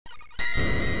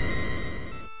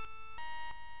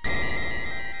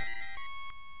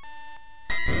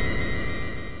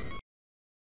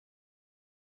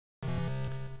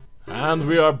And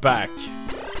we are back.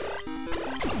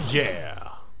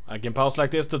 Yeah. I can pause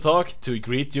like this to talk to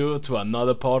greet you to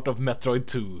another part of Metroid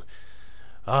 2.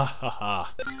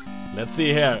 Let's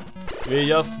see here. We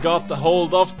just got a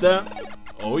hold of the...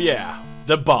 Oh yeah,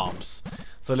 the bombs.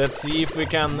 So let's see if we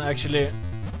can actually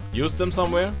use them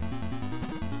somewhere.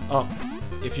 Oh,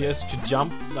 if you just could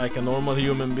jump like a normal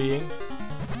human being,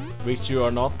 which you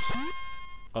are not.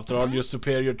 After all, your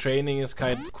superior training is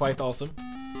quite awesome.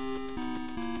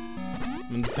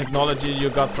 And the technology you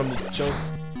got from the shows.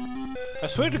 I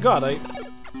swear to God, I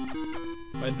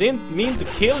didn't mean to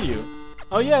kill you.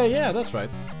 Oh yeah, that's right.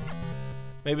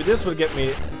 Maybe this will get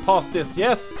me past this.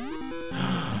 Yes.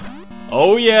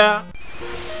 Oh yeah.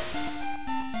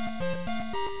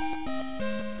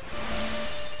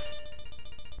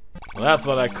 Well, that's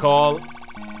what I call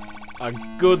a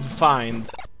good find.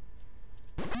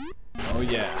 Oh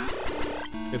yeah.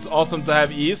 It's awesome to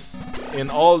have ease in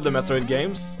all the Metroid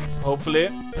games, hopefully.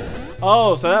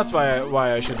 Oh, so that's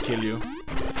why I should kill you.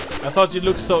 I thought you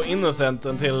looked so innocent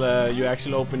until you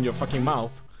actually opened your fucking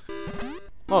mouth.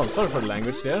 Oh, sorry for the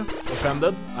language there.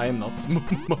 Offended? I am not.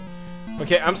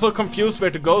 Okay, I'm so confused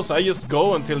where to go, so I just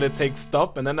go until it takes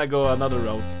stop, and then I go another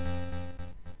route.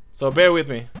 So bear with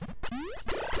me.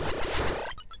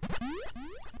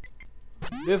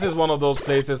 This is one of those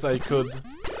places I could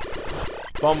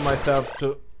bomb myself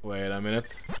to... Wait a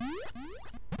minute.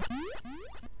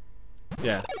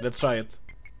 Yeah, let's try it.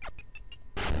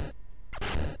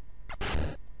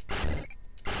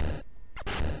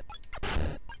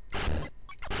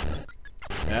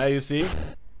 Yeah, you see?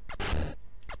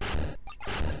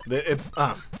 It's...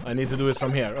 I need to do it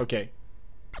from here, okay.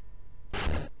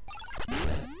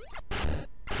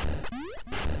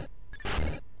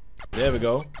 There we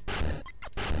go.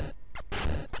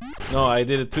 No, I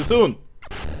did it too soon.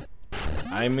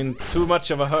 I'm in too much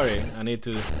of a hurry. I need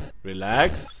to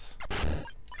relax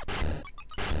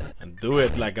and do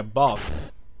it like a boss.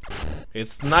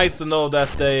 It's nice to know that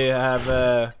they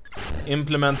have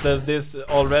implemented this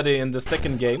already in the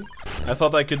second game. I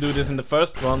thought I could do this in the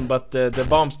first one, but the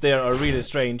bombs there are really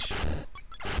strange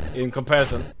in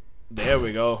comparison. There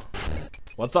we go.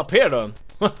 What's up here then?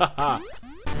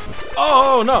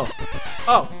 Oh no!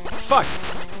 Oh, fuck!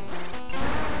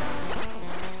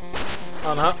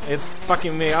 Oh no, it's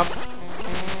fucking me up.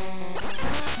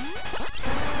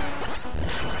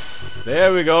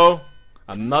 There we go.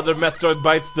 Another Metroid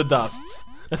bites the dust.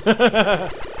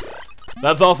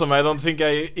 That's awesome. I don't think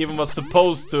I even was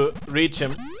supposed to reach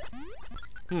him.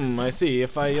 I see.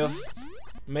 If I just...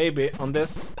 Maybe on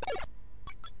this.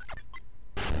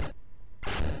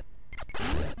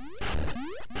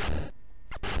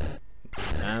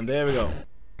 And there we go.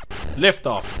 Lift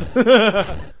off.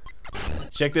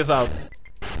 Check this out.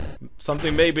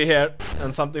 Something may be here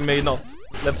and something may not.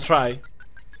 Let's try.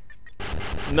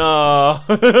 No.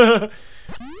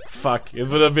 Fuck, it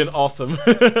would have been awesome.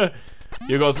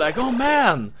 You goes like, oh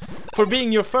man, for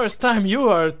being your first time you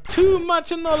are too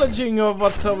much acknowledging of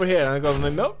what's over here. And I go,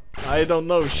 no, I don't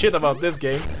know shit about this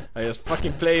game. I just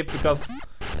fucking play it because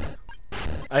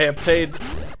I have played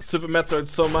Super Metroid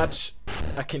so much.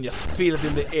 I can just feel it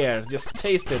in the air, just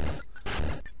taste it.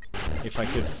 If I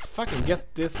could fucking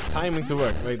get this timing to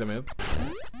work. Wait a minute.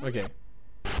 Okay.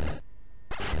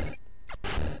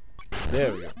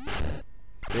 There we go.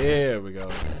 There we go.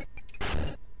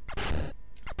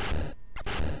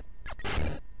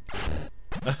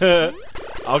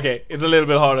 Okay, it's a little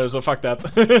bit harder, so fuck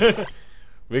that.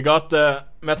 We got the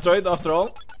Metroid after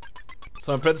all.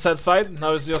 So I'm pretty satisfied.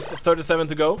 Now it's just 37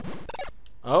 to go.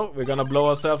 Oh, we're gonna blow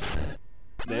ourselves.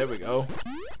 There we go.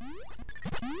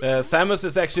 Samus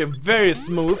is actually very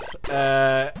smooth.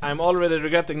 I'm already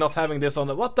regretting not having this on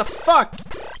the... What the fuck?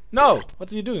 No!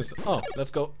 What are you doing? Oh,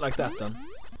 let's go like that then.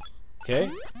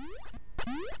 Okay.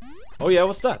 Oh yeah,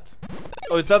 what's that?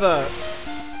 Oh, is that a...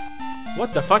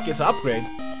 What the fuck is an upgrade?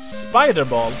 Spider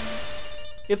Ball?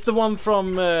 It's the one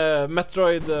from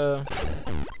Metroid...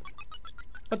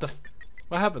 What the f...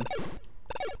 What happened?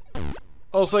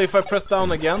 Oh, so if I press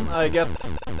down again, I get...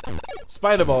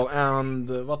 Spider Ball,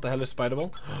 and what the hell is Spider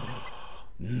Ball?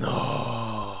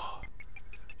 No!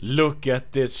 Look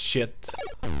at this shit.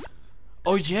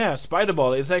 Oh yeah, Spider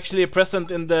Ball is actually present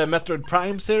in the Metroid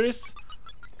Prime series.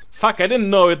 Fuck, I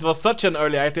didn't know it was such an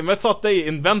early item. I thought they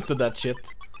invented that shit.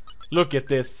 Look at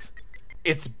this.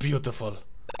 It's beautiful.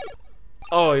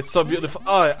 Oh, it's so beautiful.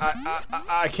 Oh,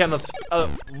 I cannot...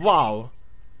 wow.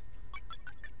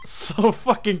 So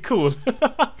fucking cool.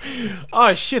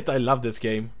 Oh shit, I love this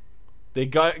game. The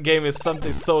game is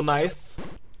something so nice.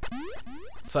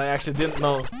 So I actually didn't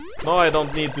know. No, I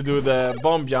don't need to do the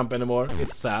bomb jump anymore.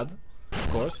 It's sad, of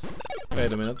course.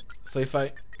 Wait a minute. So if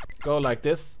I go like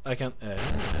this. I can...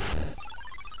 yes.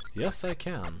 Yes, I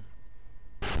can.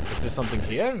 Is there something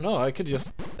here? No, I could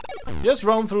just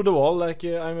run through the wall like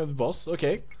I'm a boss.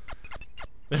 Okay.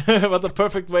 What a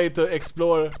perfect way to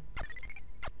explore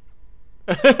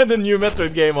the new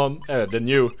Metroid game on... the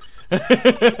new.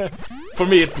 For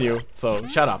me it's new, so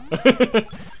shut up.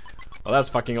 Well, that's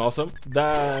fucking awesome.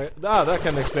 That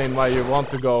can explain why you want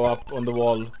to go up on the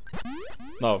wall.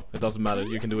 No, it doesn't matter.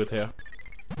 You can do it here.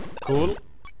 Cool.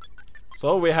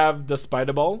 So we have the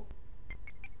spider ball.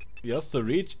 Just to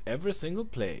reach every single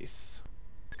place.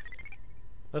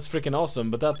 That's freaking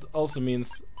awesome, but that also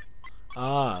means...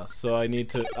 so I need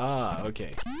to...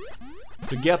 okay.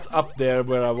 To get up there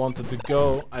where I wanted to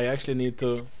go, I actually need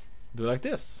to do like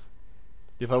this.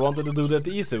 If I wanted to do that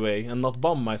the easy way and not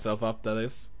bomb myself up, that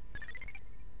is.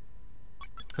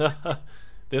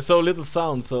 There's so little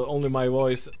sound, so only my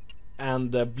voice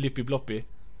and the blippy bloppy.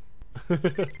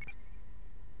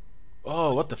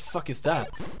 Oh, what the fuck is that?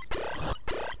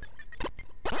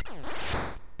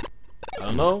 I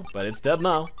don't know, but it's dead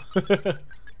now.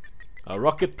 A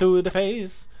rocket to the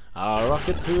face, a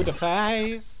rocket to the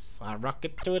face, a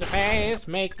rocket to the face,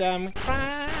 make them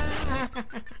cry.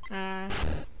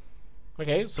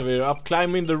 Okay, so we're up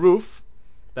climbing the roof.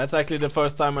 That's actually the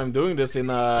first time I'm doing this in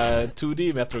a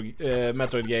 2D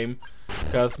Metroid game,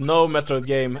 because no Metroid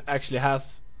game actually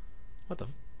has... What the...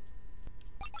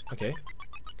 Okay,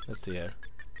 let's see here.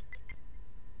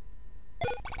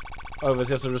 Oh, it was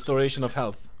just a restoration of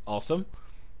health. Awesome.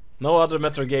 No other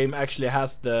Metroid game actually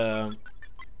has the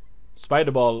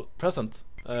spider ball present.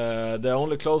 The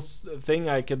only close thing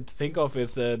I could think of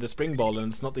is the spring ball,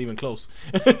 and it's not even close.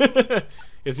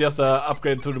 It's just an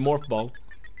upgrade to the morph ball.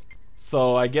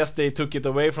 So I guess they took it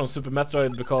away from Super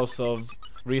Metroid because of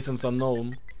reasons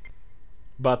unknown.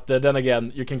 But then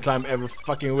again, you can climb every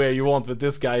fucking where you want with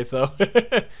this guy, so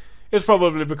it's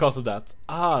probably because of that.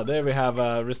 There we have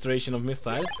a restoration of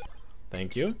missiles.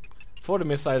 Thank you for the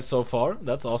missiles so far.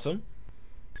 That's awesome.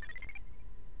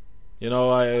 You know,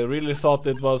 I really thought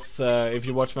it was, if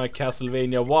you watch my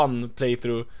Castlevania 1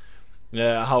 playthrough,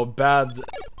 how bad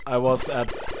I was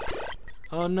at...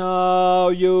 Oh no,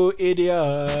 you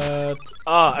idiot!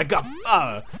 I got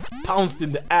pounced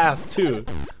in the ass too!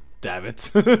 Damn it!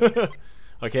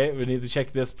 Okay, we need to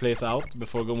check this place out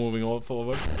before moving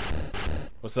forward.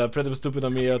 Was pretty stupid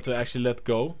of me to actually let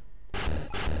go.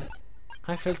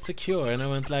 I felt secure and I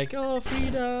went like, oh,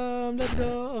 freedom! Let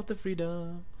go of the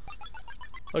freedom!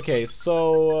 Okay,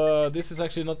 so this is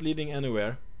actually not leading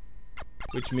anywhere,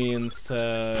 which means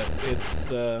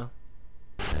it's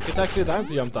actually time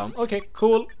to jump down. Okay,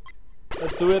 cool.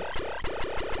 Let's do it.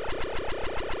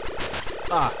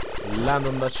 Land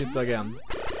on that shit again.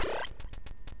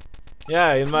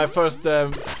 Yeah, in my first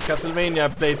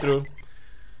Castlevania playthrough,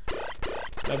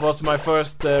 that was my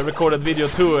first recorded video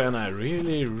too, and I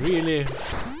really...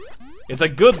 It's a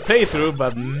good playthrough,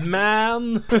 but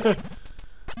man...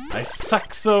 I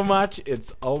suck so much,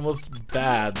 it's almost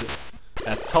bad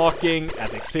at talking,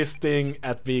 at existing,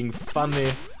 at being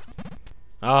funny.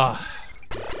 I'm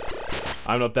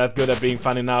not that good at being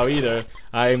funny now either.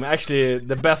 I'm actually,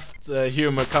 the best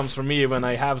humor comes from me when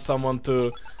I have someone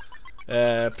to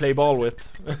play ball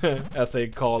with, as they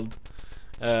called.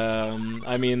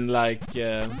 I mean, like,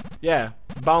 yeah,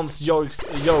 bounce jokes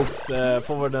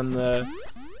forward and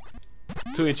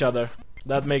to each other.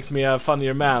 That makes me a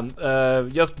funnier man.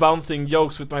 Just bouncing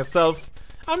jokes with myself,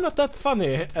 I'm not that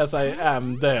funny as I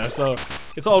am there, so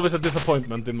it's always a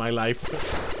disappointment in my life.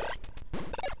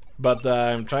 But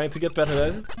I'm trying to get better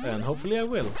at it, and hopefully I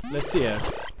will. Let's see here.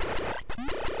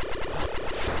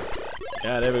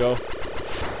 Yeah, there we go.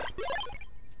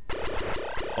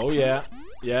 Oh yeah,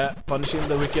 yeah, punishing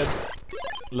the wicked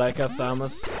like a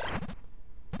Samus.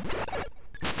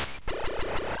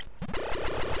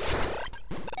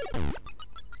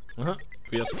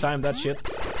 We just climb that shit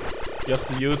just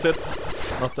to use it,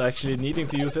 not actually needing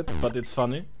to use it, but it's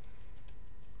funny.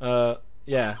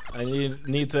 Yeah, I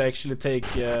need to actually take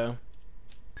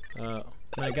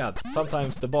my god,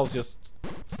 sometimes the ball just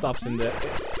stops in there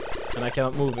and I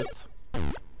cannot move it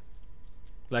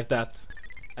like that,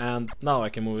 and now I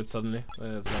can move it suddenly.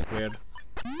 It's like weird.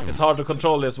 It's hard to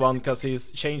control this one because he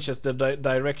changes the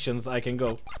directions I can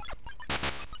go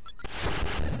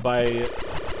by...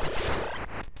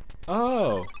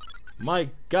 Oh my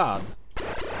god.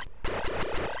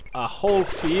 A whole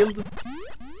field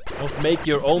of make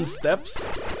your own steps?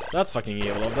 That's fucking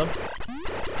evil of them.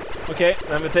 Okay,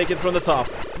 then we take it from the top.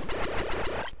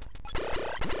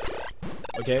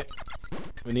 Okay,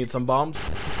 we need some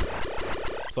bombs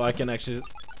so I can actually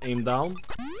aim down.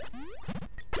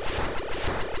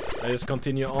 I just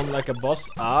continue on like a boss.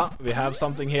 Ah, we have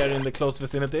something here in the close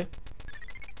vicinity.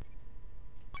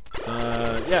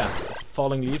 Yeah,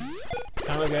 falling leaf.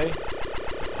 Kinda gay.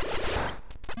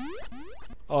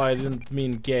 Oh, I didn't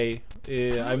mean gay.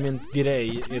 I meant gray.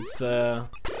 It's a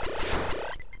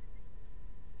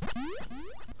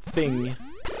thing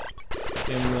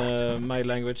in my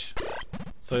language.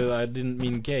 So I didn't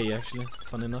mean gay, actually.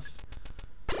 Fun enough.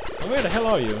 Oh, where the hell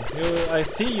are you? I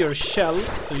see your shell,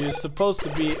 so you're supposed to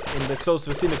be in the close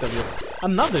vicinity of your...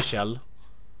 Another shell?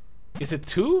 Is it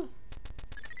two?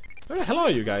 Where the hell are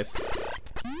you guys?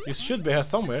 You should be here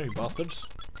somewhere, you bastards.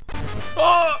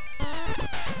 Oh!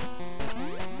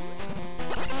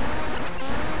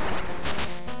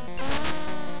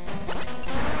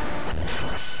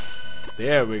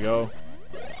 There we go.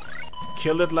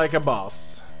 Killed it like a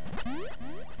boss.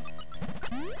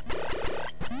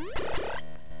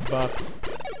 But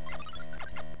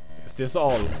is this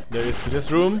all there is to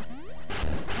this room?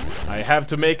 I have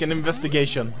to make an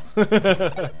investigation.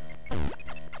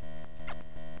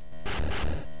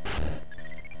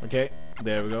 Okay,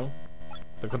 there we go.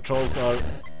 The controls are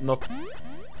not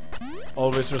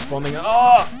always responding.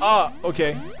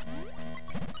 Okay.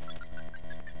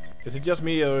 Is it just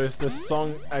me, or is this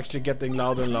song actually getting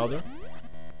louder and louder?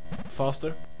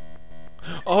 Faster?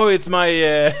 Oh, it's my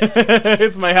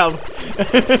it's my health.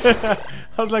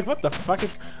 I was like, what the fuck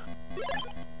is...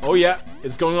 Oh yeah,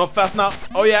 it's going off fast now.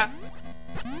 Oh yeah.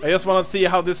 I just want to see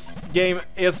how this game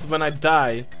is when I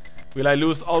die. Will I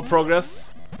lose all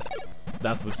progress?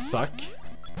 That would suck.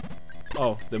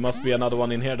 Oh, there must be another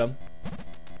one in here then.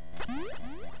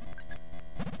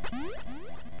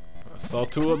 I saw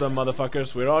two of them,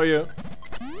 motherfuckers. Where are you?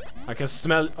 I can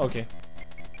smell... Okay.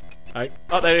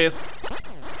 Oh, there he is.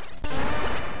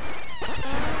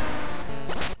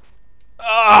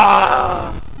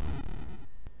 Ah!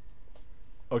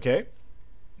 Okay.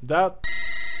 That...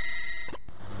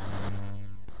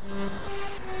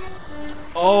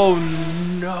 Oh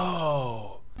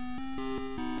no!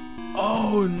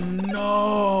 Oh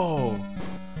no!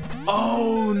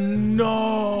 Oh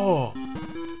no!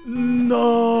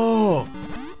 No!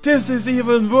 This is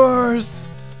even worse!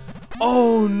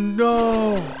 Oh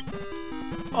no!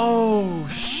 Oh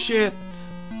shit!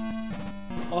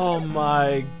 Oh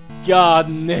my god,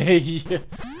 nej!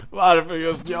 Varför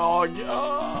just jag?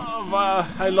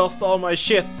 I lost all my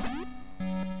shit!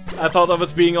 I thought I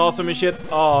was being awesome and shit.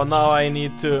 Oh, now I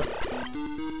need to...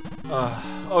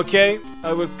 Okay,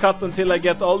 I will cut until I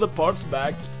get all the parts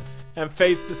back and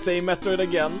face the same Metroid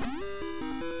again.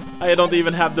 I don't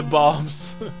even have the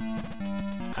bombs.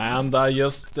 And I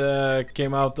just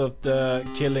came out of the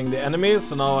killing the enemies,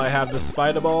 so now I have the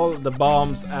spider ball, the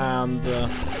bombs, and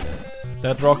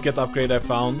that rocket upgrade I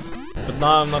found. But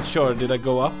now I'm not sure, did I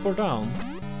go up or down?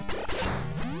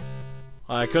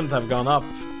 I couldn't have gone up.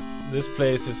 This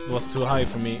place was too high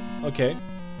for me. Okay.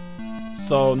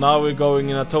 So now we're going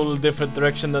in a totally different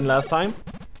direction than last time.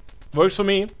 Works for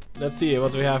me. Let's see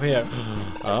what we have here.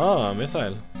 Ah,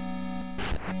 missile.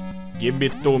 Give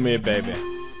it to me, baby.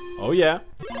 Oh yeah.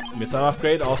 Missile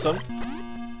upgrade, awesome.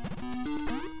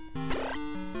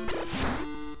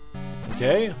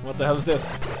 Okay, what the hell is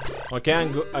this? Okay,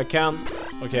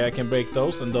 okay, I can break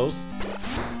those and those.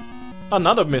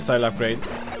 Another missile upgrade.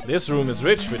 This room is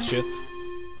rich with shit.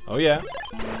 Oh yeah.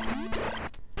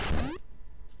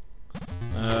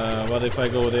 What if I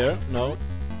go there? No,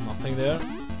 nothing there.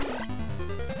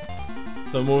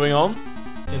 So moving on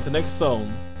into next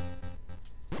zone.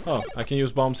 Oh, I can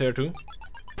use bombs here too.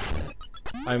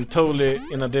 I'm totally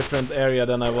in a different area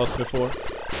than I was before.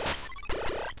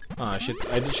 Ah shit,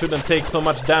 I shouldn't take so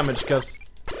much damage cause...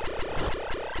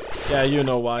 Yeah, you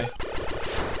know why.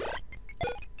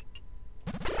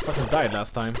 Fucking died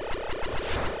last time.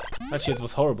 That shit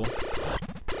was horrible.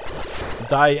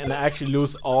 Die and actually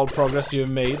lose all progress you've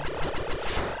made.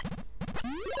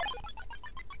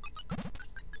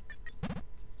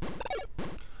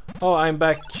 Oh, I'm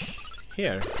back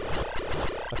here.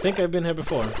 I think I've been here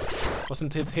before.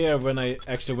 Wasn't it here when I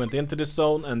actually went into this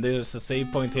zone and there's a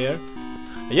save point here?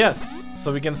 Yes,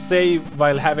 so we can save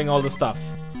while having all the stuff.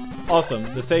 Awesome,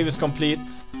 the save is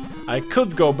complete. I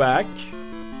could go back.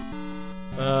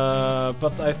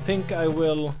 But I think I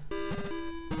will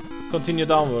continue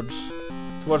downwards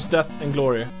towards death and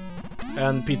glory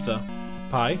and pizza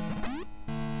pie.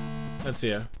 Let's see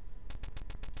here.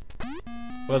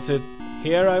 Was it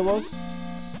here I was?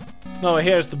 No,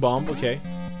 here's the bomb. Okay.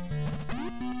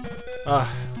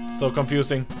 Ah, so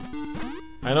confusing.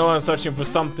 I know I'm searching for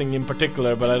something in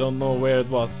particular, but I don't know where it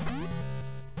was.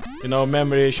 You know,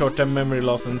 memory, short-term memory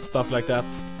loss and stuff like that.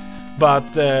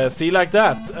 But see, like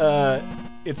that,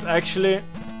 it's actually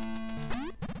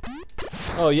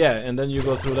Oh yeah, and then you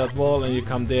go through that wall and you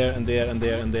come there and there and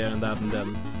there and there and that and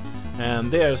then.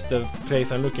 And there's the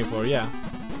place I'm looking for, yeah.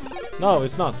 No,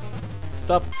 it's not.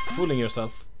 Stop fooling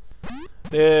yourself.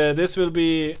 This will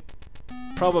be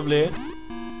probably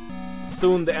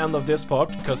soon the end of this part,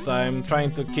 because I'm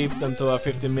trying to keep them to a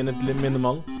 15-minute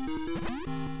minimum.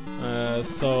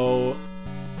 So...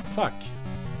 Fuck.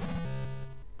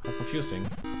 How confusing.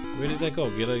 Where did I go?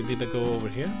 Did I go over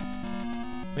here?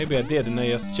 Maybe I did and I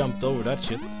just jumped over that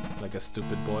shit like a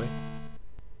stupid boy.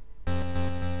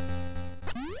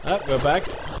 Ah, we're back.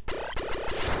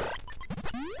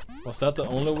 Was that the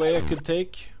only way I could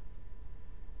take?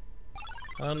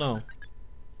 I don't know.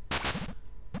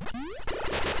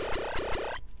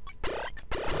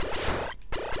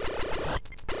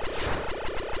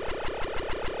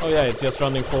 Oh yeah, it's just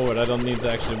running forward. I don't need to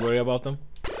actually worry about them.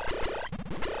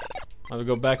 I will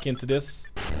go back into this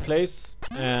place,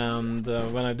 and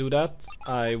when I do that,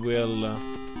 I will...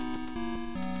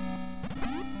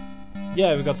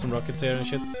 Yeah, we got some rockets here and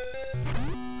shit.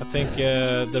 I think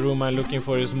the room I'm looking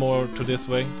for is more to this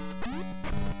way.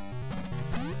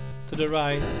 To the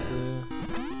right.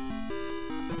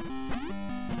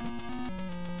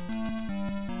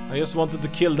 I just wanted to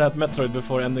kill that Metroid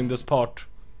before ending this part.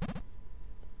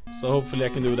 So hopefully I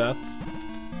can do that.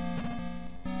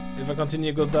 If I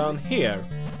continue to go down here,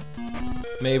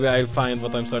 maybe I'll find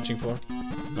what I'm searching for.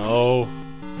 No.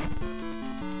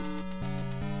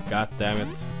 God damn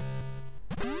it.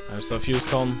 I'm so fused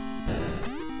con.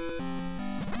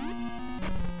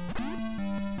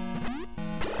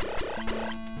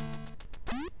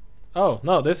 Oh,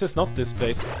 no, this is not this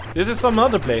place. This is some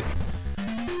other place.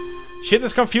 Shit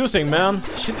is confusing, man.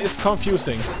 Shit is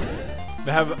confusing.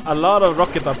 We have a lot of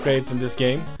rocket upgrades in this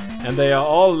game, and they are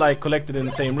all like collected in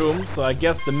the same room, so I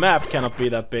guess the map cannot be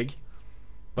that big.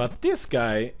 But this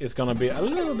guy is gonna be a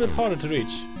little bit harder to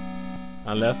reach.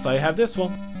 Unless I have this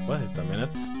one. Wait a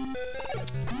minute.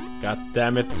 God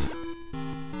damn it.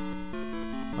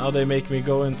 Now they make me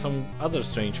go in some other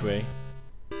strange way.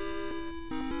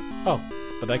 Oh,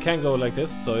 but I can go like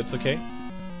this, so it's okay.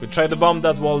 We try to bomb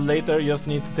that wall later, just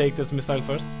need to take this missile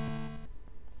first.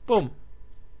 Boom.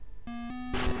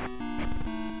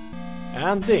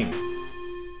 And ding.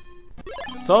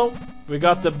 So, we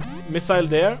got the missile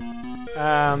there.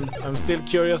 And I'm still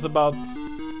curious about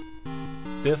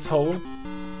this hole.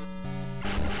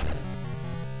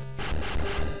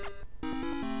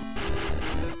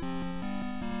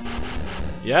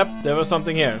 Yep, there was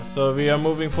something here. So we are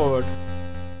moving forward.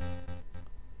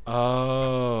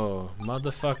 Oh,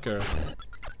 motherfucker.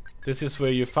 This is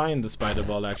where you find the spider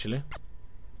ball, actually.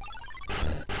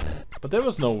 But there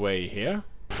was no way here.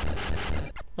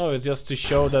 No, it's just to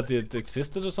show that it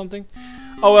existed or something.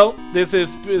 Oh well, this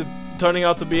is turning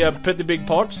out to be a pretty big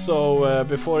part, so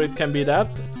before it can be that,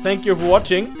 thank you for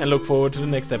watching and look forward to the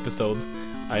next episode.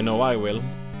 I know I will.